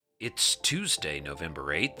It's Tuesday,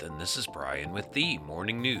 November 8th, and this is Brian with the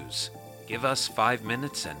Morning News. Give us 5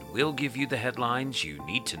 minutes and we'll give you the headlines you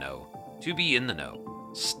need to know to be in the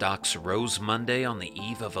know. Stocks rose Monday on the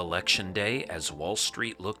eve of Election Day as Wall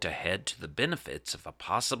Street looked ahead to the benefits of a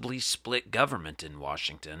possibly split government in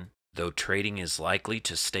Washington, though trading is likely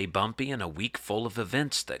to stay bumpy in a week full of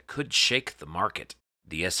events that could shake the market.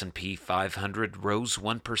 The S&P 500 rose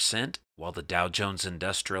 1%, while the Dow Jones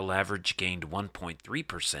Industrial Average gained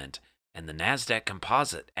 1.3%, and the Nasdaq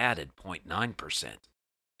Composite added 0.9%.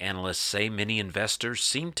 Analysts say many investors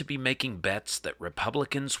seem to be making bets that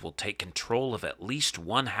Republicans will take control of at least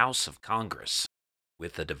one house of Congress.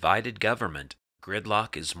 With a divided government,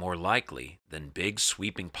 gridlock is more likely than big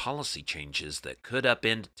sweeping policy changes that could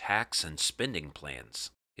upend tax and spending plans.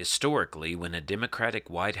 Historically, when a Democratic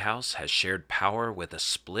White House has shared power with a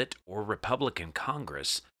split or Republican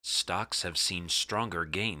Congress, stocks have seen stronger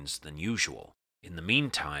gains than usual. In the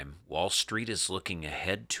meantime, Wall Street is looking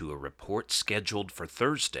ahead to a report scheduled for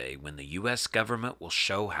Thursday when the U.S. government will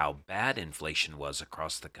show how bad inflation was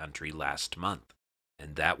across the country last month.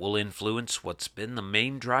 And that will influence what's been the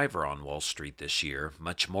main driver on Wall Street this year,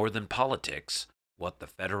 much more than politics, what the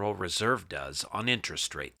Federal Reserve does on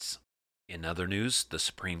interest rates. In other news, the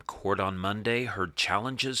Supreme Court on Monday heard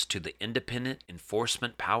challenges to the independent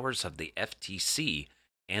enforcement powers of the FTC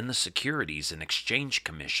and the Securities and Exchange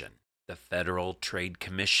Commission. The Federal Trade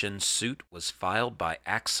Commission suit was filed by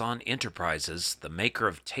Axon Enterprises, the maker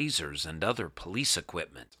of tasers and other police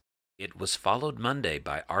equipment. It was followed Monday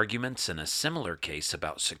by arguments in a similar case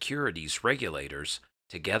about securities regulators,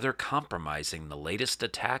 together compromising the latest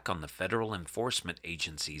attack on the federal enforcement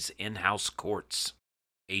agency's in-house courts.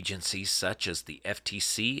 Agencies such as the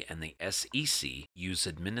FTC and the SEC use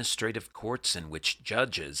administrative courts in which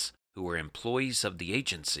judges, who are employees of the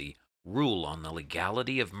agency, rule on the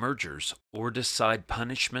legality of mergers or decide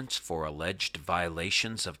punishments for alleged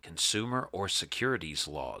violations of consumer or securities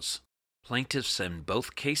laws. Plaintiffs in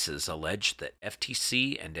both cases allege that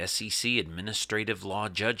FTC and SEC administrative law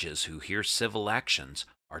judges who hear civil actions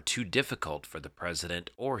are too difficult for the president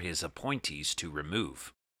or his appointees to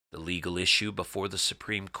remove. The legal issue before the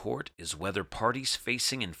Supreme Court is whether parties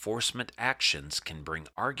facing enforcement actions can bring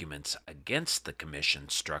arguments against the commission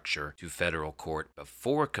structure to federal court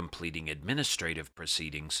before completing administrative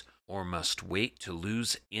proceedings or must wait to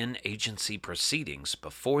lose in-agency proceedings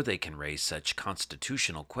before they can raise such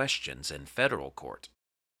constitutional questions in federal court.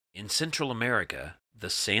 In Central America, the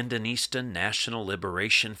Sandinista National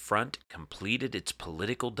Liberation Front completed its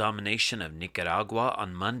political domination of Nicaragua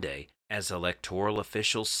on Monday, as electoral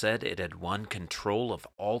officials said it had won control of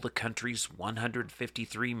all the country's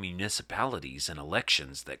 153 municipalities in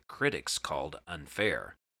elections that critics called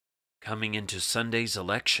unfair. Coming into Sunday's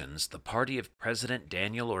elections, the party of President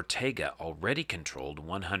Daniel Ortega already controlled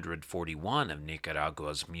 141 of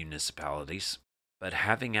Nicaragua's municipalities, but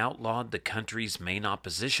having outlawed the country's main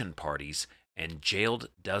opposition parties and jailed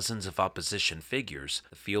dozens of opposition figures,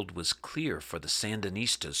 the field was clear for the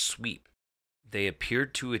Sandinistas' sweep. They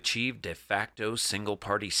appeared to achieve de facto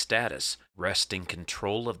single-party status, wresting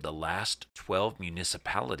control of the last 12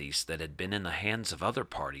 municipalities that had been in the hands of other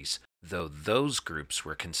parties, though those groups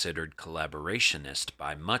were considered collaborationist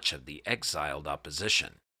by much of the exiled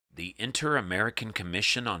opposition. The Inter-American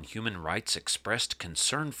Commission on Human Rights expressed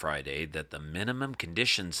concern Friday that the minimum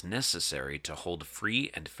conditions necessary to hold free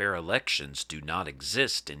and fair elections do not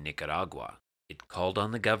exist in Nicaragua. It called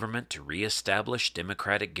on the government to re-establish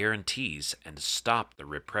democratic guarantees and stop the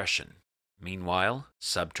repression. Meanwhile,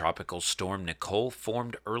 subtropical storm Nicole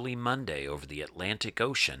formed early Monday over the Atlantic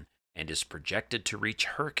Ocean and is projected to reach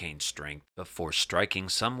hurricane strength before striking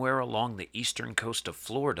somewhere along the eastern coast of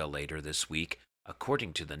Florida later this week,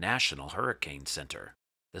 according to the National Hurricane Center.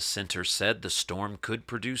 The center said the storm could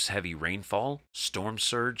produce heavy rainfall, storm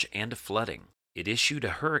surge, and flooding. It issued a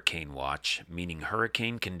hurricane watch, meaning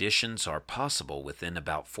hurricane conditions are possible within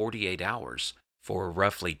about 48 hours, for a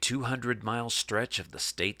roughly 200-mile stretch of the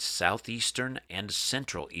state's southeastern and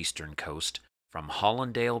central eastern coast, from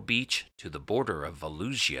Hollandale Beach to the border of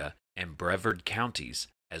Volusia and Brevard counties,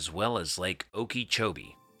 as well as Lake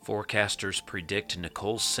Okeechobee. Forecasters predict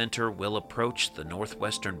Nicole's center will approach the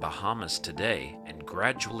northwestern Bahamas today and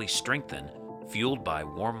gradually strengthen, fueled by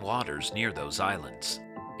warm waters near those islands.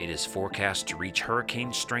 It is forecast to reach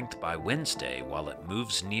hurricane strength by Wednesday while it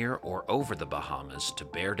moves near or over the Bahamas to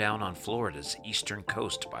bear down on Florida's eastern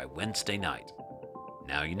coast by Wednesday night.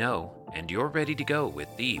 Now you know, and you're ready to go with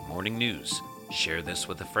the Morning News. Share this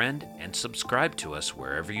with a friend and subscribe to us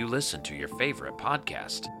wherever you listen to your favorite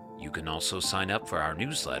podcast. You can also sign up for our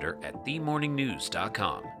newsletter at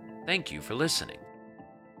themorningnews.com. Thank you for listening.